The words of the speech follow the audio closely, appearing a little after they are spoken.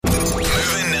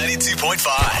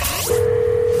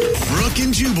92.5. Brooke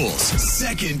and Jubal's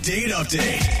second date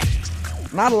update.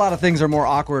 Not a lot of things are more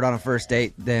awkward on a first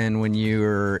date than when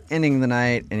you're ending the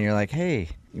night and you're like, hey,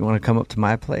 you want to come up to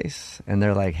my place? And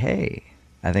they're like, hey,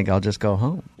 I think I'll just go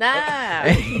home.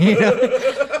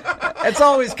 It's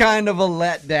always kind of a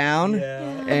letdown.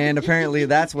 Yeah. And apparently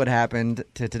that's what happened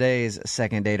to today's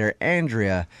second dater,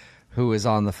 Andrea, who is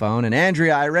on the phone. And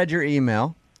Andrea, I read your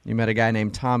email. You met a guy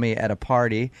named Tommy at a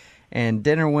party, and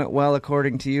dinner went well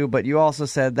according to you, but you also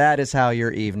said that is how your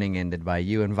evening ended, by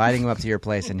you inviting him up to your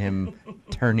place and him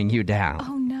turning you down.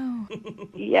 Oh, no.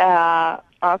 Yeah,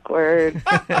 awkward.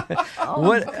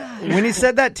 When he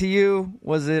said that to you,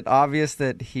 was it obvious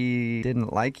that he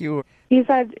didn't like you? He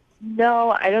said, no,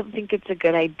 I don't think it's a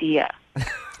good idea.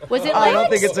 Was it I don't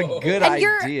think it's a good and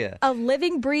idea. You're a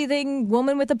living, breathing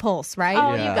woman with a pulse, right?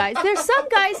 Oh, Yeah. you guys. There's some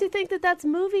guys who think that that's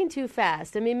moving too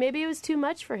fast. I mean, maybe it was too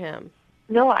much for him.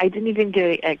 No, I didn't even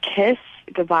get a kiss,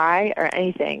 goodbye, or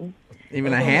anything.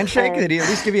 Even a handshake? Did he at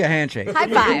least give you a handshake? High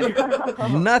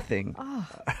five. Nothing.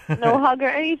 No hug or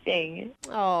anything.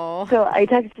 Oh. So I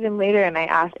texted him later and I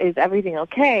asked, is everything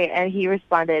okay? And he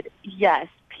responded, yes,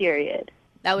 period.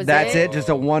 That's it? Just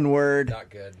a one word?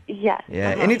 Not good. Yes. Yeah.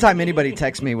 Anytime anybody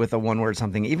texts me with a one word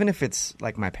something, even if it's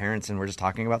like my parents and we're just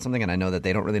talking about something and I know that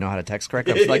they don't really know how to text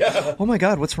correctly, I'm just like, oh my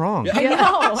God, what's wrong? I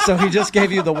know. So he just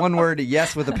gave you the one word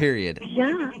yes with a period.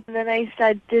 Yeah. And then I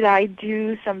said, did I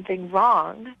do something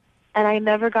wrong? And I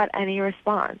never got any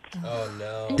response.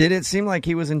 Oh, no. Did it seem like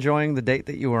he was enjoying the date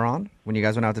that you were on when you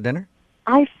guys went out to dinner?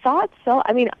 I thought so.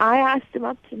 I mean, I asked him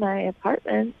up to my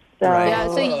apartment. So. Right. Yeah,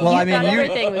 so you Well, I mean, thought you-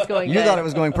 everything was going You good. thought it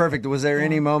was going perfect. Was there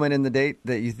any moment in the date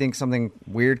that you think something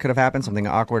weird could have happened, something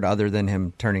awkward other than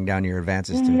him turning down your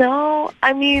advances to? No,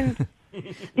 I mean,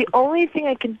 the only thing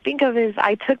I can think of is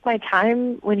I took my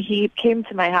time when he came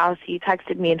to my house. He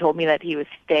texted me and told me that he was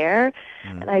there,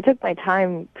 and I took my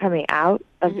time coming out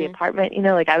of the apartment. You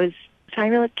know, like I was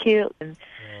trying to look cute and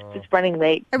just running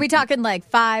late. Are we talking like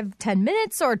 5-10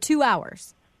 minutes or 2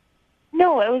 hours?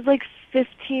 No, it was like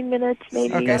 15 minutes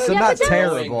maybe. Okay, so Yeah, not but that's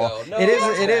terrible. annoying, though. No, it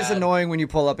that's is bad. annoying when you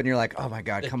pull up and you're like, oh my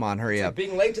God, come on, hurry up.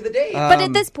 Being late to the date. But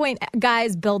at this point,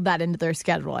 guys build that into their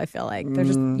schedule, I feel like. They're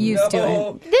just used to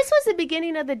it. This was the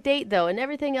beginning of the date, though, and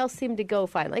everything else seemed to go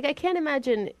fine. Like, I can't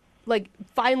imagine, like,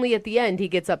 finally at the end he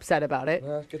gets upset about it.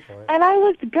 Good point. And I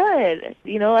looked good.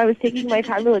 You know, I was taking my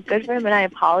time to look good for him, and I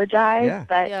apologized. Yeah.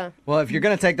 But Yeah. Well, if you're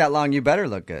going to take that long, you better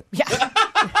look good. Yeah.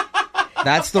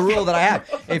 That's the rule that I have.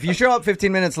 If you show up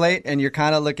 15 minutes late and you're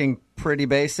kind of looking pretty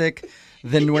basic,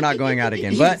 then we're not going out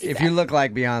again. But if you look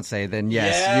like Beyonce, then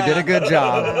yes, you did a good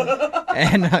job.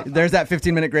 And there's that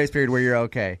 15-minute grace period where you're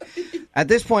okay. At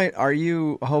this point, are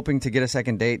you hoping to get a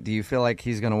second date? Do you feel like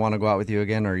he's going to want to go out with you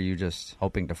again, or are you just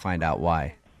hoping to find out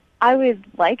why? I would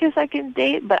like a second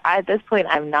date, but at this point,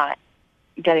 I'm not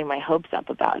getting my hopes up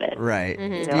about it. Right. You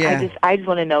know, Yeah. I just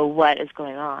want to know what is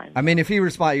going on. I mean, if he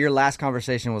responded, your last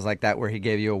conversation was like that where he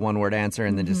gave you a one-word answer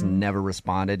and then just never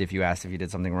responded if you asked if you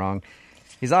did something wrong.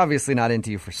 He's obviously not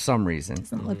into you for some reason.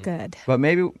 Doesn't look good. But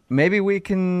maybe we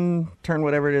can turn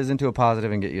whatever it is into a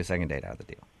positive and get you a second date out of the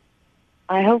deal.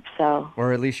 I hope so.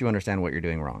 Or at least you understand what you're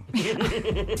doing wrong.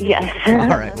 Yes. All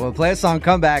right, well, play a song,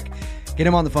 come back, get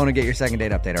him on the phone and get your second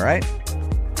date update, all right?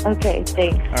 Okay,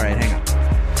 thanks. All right, hang on.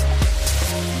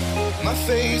 My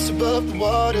face above the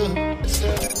water. Moving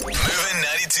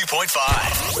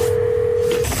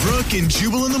 92.5. Brooke and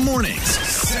Jubal in the mornings.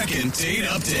 Second date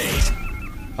update.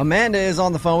 Amanda is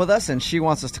on the phone with us, and she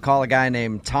wants us to call a guy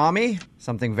named Tommy.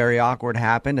 Something very awkward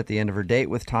happened at the end of her date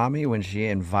with Tommy when she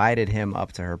invited him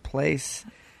up to her place.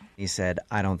 He said,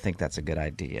 I don't think that's a good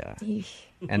idea.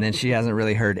 And then she hasn't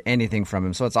really heard anything from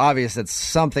him. So it's obvious that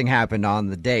something happened on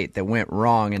the date that went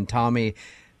wrong, and Tommy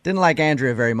didn't like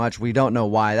Andrea very much. We don't know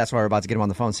why. That's why we're about to get him on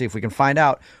the phone, see if we can find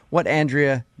out what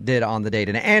Andrea did on the date.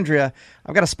 And Andrea,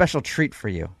 I've got a special treat for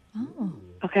you.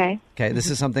 Okay. Okay, this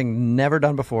is something never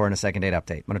done before in a second date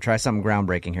update. I'm going to try something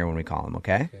groundbreaking here when we call him,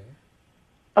 okay?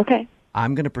 Okay.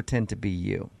 I'm going to pretend to be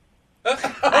you.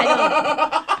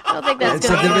 I don't think that's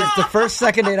So going to it's the first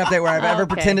second date update where I've ever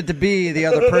Okay. pretended to be the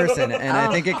other person, and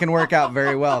I think it can work out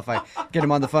very well if I get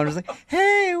him on the phone and just like,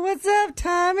 hey, what's up,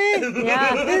 Tommy?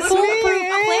 Yeah, It's foolproof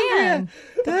me, plan. Andrea.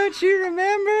 Don't you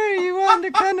remember? You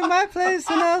wanted to come to my place,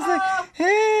 and I was like,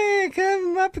 hey,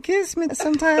 come up and kiss me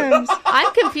sometimes.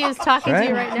 I'm confused talking to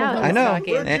you right now. I know.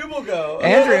 Talking. Where'd Jubal go?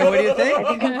 Andrea, what do you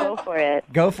think? Go for it.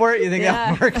 Go for it? You think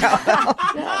Yeah. that'll work out well?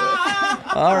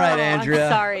 All right, Oh, Andrea.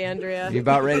 I'm sorry, Andrea. You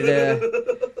about ready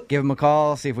to give him a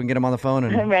call, see if we can get him on the phone?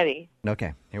 I'm And ready.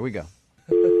 okay, here we go.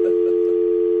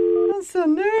 I'm so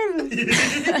nervous.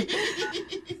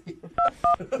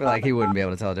 I feel like he wouldn't be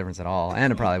able to tell a difference at all.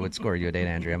 And it probably would score you a date,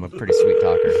 Andrea. I'm a pretty sweet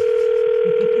talker.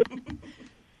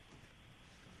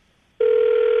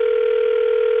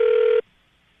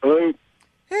 Hello?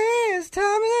 Hey, is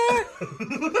Tommy there?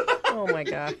 Oh my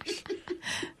gosh.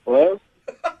 Hello?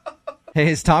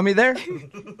 Hey, is Tommy there?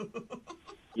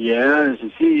 Yeah, this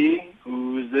is he.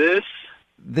 Who is this?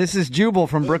 This is Jubal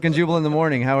from Brook and Jubal in the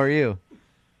Morning. How are you?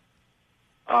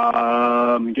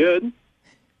 Good.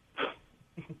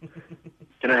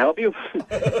 Can I help you?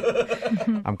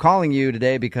 I'm calling you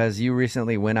today because you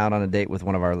recently went out on a date with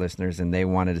one of our listeners, and they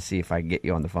wanted to see if I could get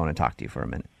you on the phone and talk to you for a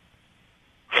minute.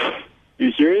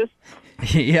 You serious?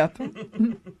 Yep.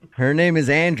 Her name is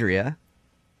Andrea.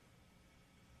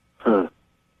 Huh.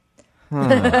 All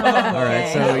right,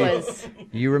 so That was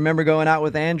you remember going out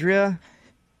with Andrea?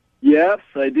 Yes,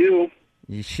 I do.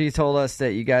 She told us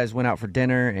that you guys went out for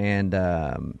dinner and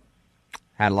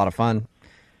had a lot of fun.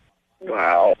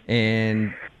 Wow.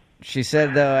 And she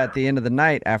said, though, at the end of the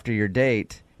night after your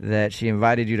date, that she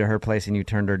invited you to her place and you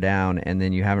turned her down, and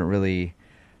then you haven't really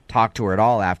talked to her at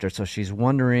all after. So she's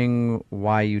wondering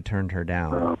why you turned her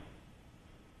down.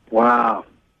 Wow.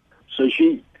 So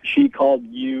she called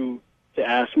you to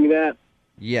ask me that?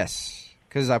 Yes,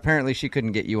 because apparently she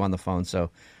couldn't get you on the phone. So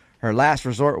her last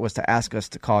resort was to ask us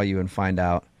to call you and find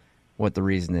out what the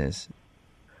reason is.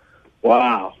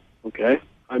 Wow. Okay.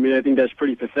 I mean, I think that's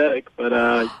pretty pathetic, but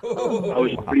I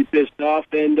was pretty pissed off,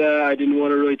 and I didn't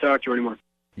want to really talk to her anymore.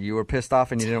 You were pissed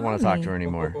off and you didn't want to talk to her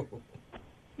anymore.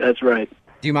 That's right.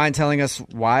 Do you mind telling us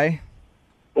why?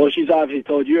 Well, she's obviously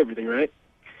told you everything, right?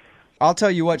 I'll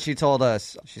tell you what she told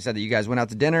us. She said that you guys went out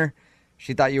to dinner.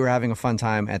 She thought you were having a fun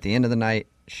time. At the end of the night,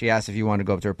 she asked if you wanted to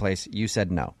go up to her place. You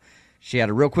said no. She had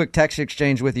a real quick text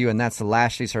exchange with you, and that's the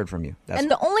last she's heard from you. And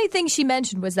the only thing she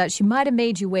mentioned was that she might have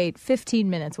made you wait 15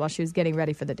 minutes while she was getting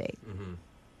ready for the date. Mm-hmm.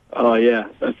 Oh, yeah.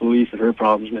 That's the least of her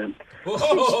problems, man.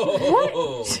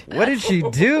 What did she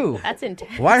do? That's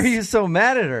intense. Why are you so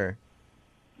mad at her?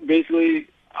 Basically,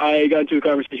 I got into a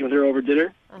conversation with her over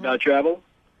dinner about travel.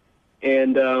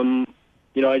 And,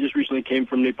 I just recently came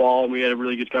from Nepal, and we had a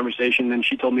really good conversation. And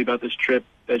she told me about this trip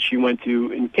that she went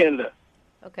to in Canada.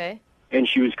 Okay. And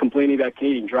she was complaining about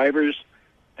Canadian drivers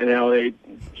and how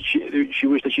she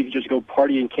wished that she could just go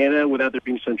party in Canada without there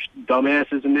being some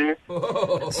dumbasses in there.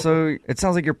 So it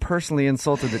sounds like you're personally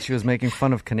insulted that she was making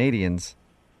fun of Canadians.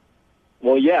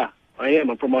 Well, yeah, I am.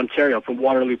 I'm from Ontario. I'm from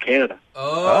Waterloo, Canada.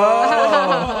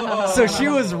 So she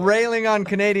was railing on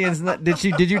Canadians. Did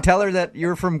you tell her that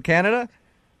you're from Canada?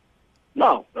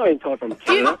 No, I didn't tell her from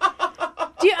Canada. I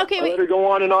let her go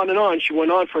on and on and on. She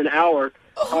went on for an hour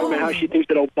talking about how she thinks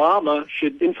that Obama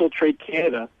should infiltrate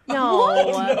Canada.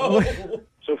 No.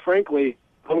 So frankly,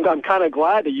 I'm kind of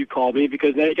glad that you called me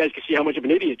because now you guys can see how much of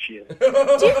an idiot she is. Do you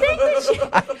think that she...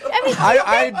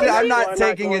 I'm not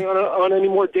taking it. On any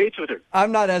more dates with her.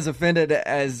 I'm not as offended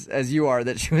as you are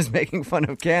that she was making fun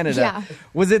of Canada. Yeah.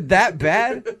 Was it that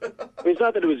bad? I mean, it's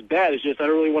not that it was bad. It's just I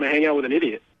don't really want to hang out with an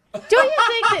idiot. Don't you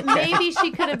think that maybe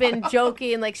she could have been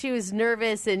joking, like she was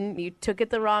nervous and you took it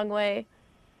the wrong way?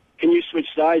 Can you switch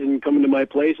sides and come into my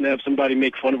place and have somebody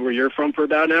make fun of where you're from for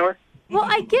about an hour? Well,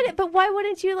 I get it, but why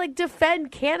wouldn't you,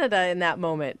 defend Canada in that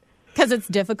moment? Because it's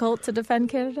difficult to defend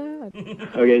Canada.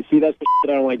 Okay, see, that's the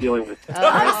shit I don't like dealing with. I'm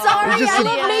sorry. Just I some-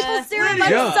 love maple syrup.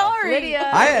 Lydia. I'm sorry.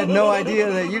 Lydia. I had no idea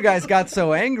that you guys got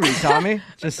so angry, Tommy,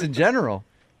 just in general.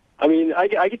 I mean,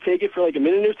 I could take it for a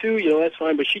minute or two, that's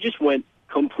fine, but she just went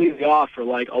completely off for a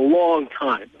long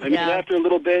time. I mean, after a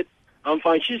little bit, I'm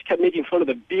fine. She just kept making fun of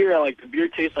the beer. The beer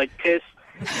tastes like piss.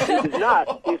 It does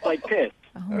not taste like piss.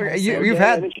 You've And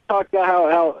had... then she talked about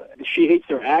how she hates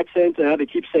their accents and how they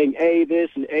keep saying A this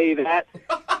and A that.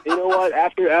 You know what?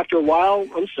 After a while,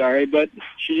 I'm sorry, but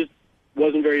she just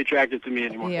wasn't very attractive to me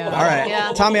anymore. Yeah. All right.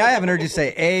 Yeah. Tommy, I haven't heard you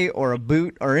say a or a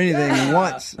boot or anything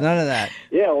once. None of that.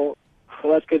 Yeah, well,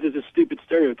 that's because it's a stupid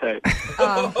stereotype.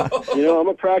 I'm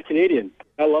a proud Canadian.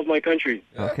 I love my country.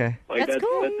 Okay. That's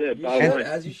cool. That's it. Bottom line.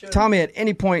 As you should. Tommy, at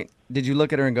any point, did you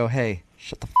look at her and go, hey,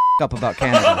 shut the up about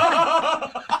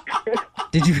Canada?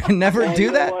 Did you never Well, do you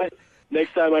know that? what?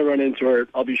 Next time I run into her,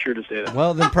 I'll be sure to say that.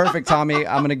 Well, then perfect, Tommy.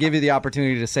 I'm going to give you the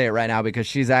opportunity to say it right now because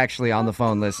she's actually on the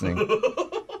phone listening.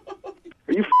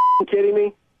 Are you kidding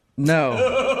me?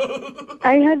 No.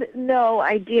 I had no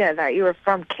idea that you were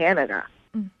from Canada.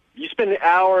 You spent an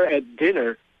hour at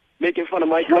dinner making fun of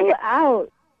my Chill country.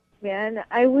 out, man.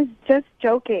 I was just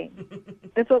joking.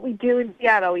 That's what we do in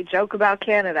Seattle. We joke about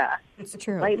Canada. It's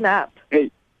true. Lighten up.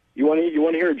 Hey, you want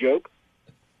to hear a joke?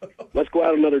 Let's go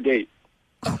out on another date.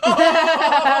 I'll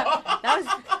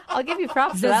give you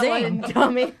props for that one,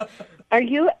 Tommy. Are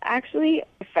you actually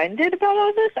offended about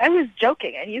all this? I was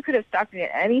joking, and you could have stopped me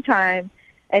at any time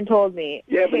and told me,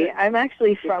 hey, I'm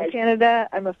actually from Canada.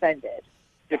 I'm offended.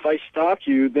 If I stopped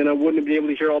you, then I wouldn't be able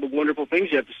to hear all the wonderful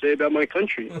things you have to say about my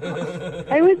country.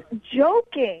 I was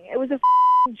joking. It was a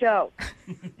joke.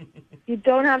 You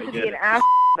don't have to be an ass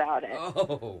about it.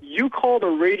 Oh. You called a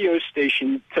radio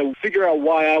station to figure out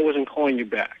why I wasn't calling you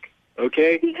back,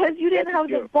 okay? Because you didn't have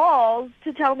the balls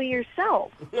to tell me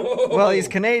yourself. Well, he's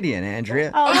Canadian,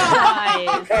 Andrea. Oh,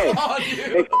 guys. Hey,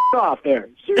 off there.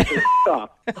 Seriously, off.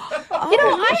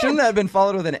 Shouldn't that have been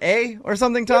followed with an A or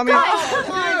something, Tommy?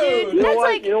 Come on, dude. You know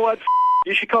what? You know what?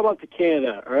 You should come up to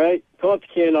Canada, all right? Come up to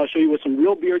Canada. I'll show you what some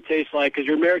real beer tastes like, because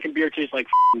your American beer tastes like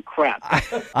crap.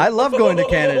 I love going to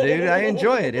Canada, dude. I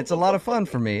enjoy it. It's a lot of fun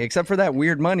for me, except for that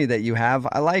weird money that you have.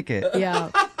 I like it. Yeah.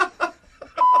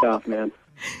 Off, man.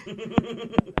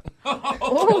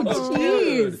 Oh,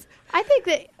 jeez.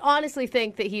 I honestly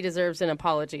think that he deserves an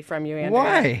apology from you, Andrea.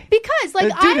 Why? Because, like,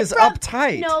 the dude is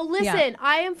uptight. No, listen,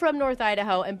 I am from North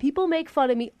Idaho, and people make fun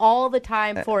of me all the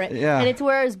time for it. Yeah. And it's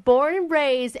where I was born and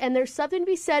raised, and there's something to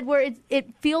be said where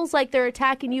it feels like they're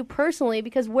attacking you personally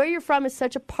because where you're from is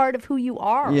such a part of who you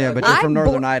are. Yeah, but you're from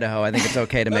Northern Idaho. I think it's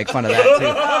okay to make fun of that,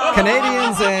 too.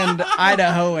 Canadians and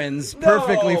Idahoans,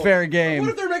 perfectly fair game. What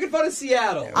if they're making fun of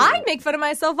Seattle? I make fun of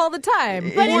myself all the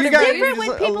time. But You it's guys different are when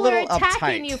just a people are little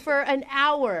attacking uptight. you for an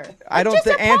hour. I don't Just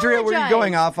think, Andrea, were you apologize.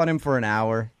 going off on him for an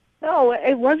hour? No,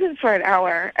 it wasn't for an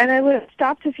hour, and I would have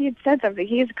stopped if he had said something.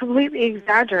 He is completely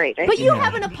exaggerating. But you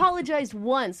haven't apologized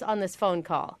once on this phone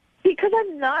call. Because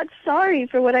I'm not sorry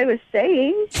for what I was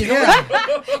saying. She's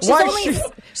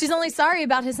only sorry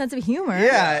about his sense of humor.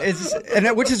 Yeah,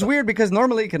 which is weird because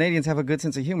normally Canadians have a good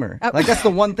sense of humor. Like that's the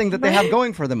one thing that they have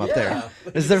going for them up there.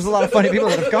 Is there's a lot of funny people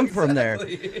that have come from there.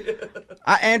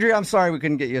 Andrea, I'm sorry we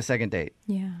couldn't get you a second date.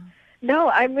 Yeah.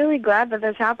 No, I'm really glad that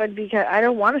this happened because I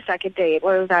don't want a second date.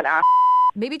 What was that ass?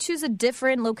 Maybe choose a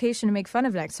different location to make fun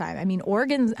of next time. I mean,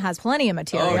 Oregon has plenty of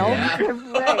material.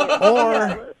 Right.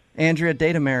 Or, Andrea,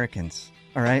 date Americans,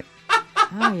 all right?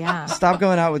 Oh, yeah. Stop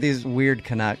going out with these weird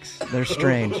Canucks. They're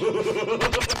strange.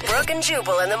 Brooke and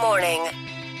Jubal in the morning.